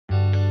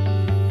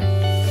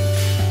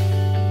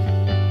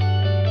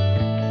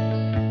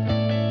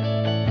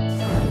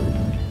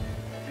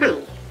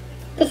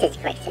this is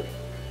Greyson.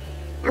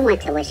 I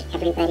want to wish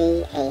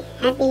everybody a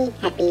happy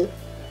Thanksgiving.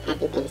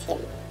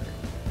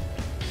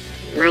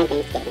 My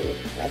Thanksgiving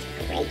was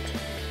great.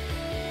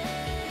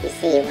 You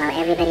see, while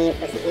everybody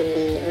was in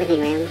the living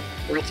room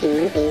watching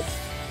movies,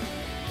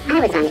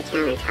 I was on the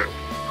countertop,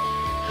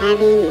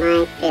 having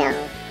my fill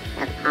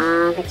of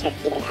all the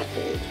turkey that I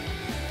can eat.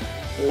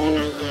 And then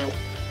I had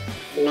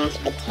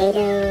mashed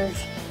potatoes,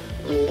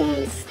 and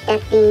then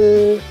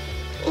stuffing,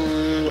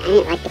 and I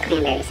didn't like the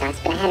cranberry sauce,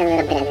 but I had a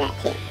little bit of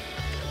that too.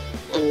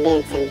 And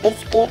then some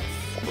biscuits,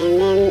 and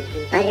then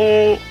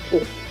butter,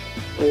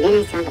 and then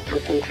I saw the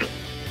pumpkin pie.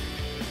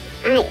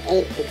 I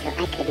ate until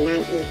I could not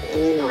eat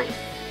anymore,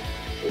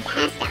 and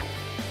passed out.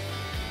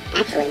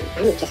 Actually,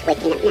 I'm just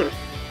waking up now.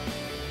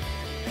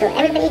 So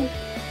everybody,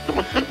 have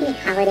a happy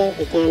holiday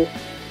weekend,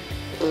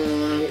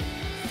 and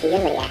see you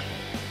later.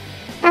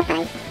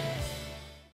 Bye-bye.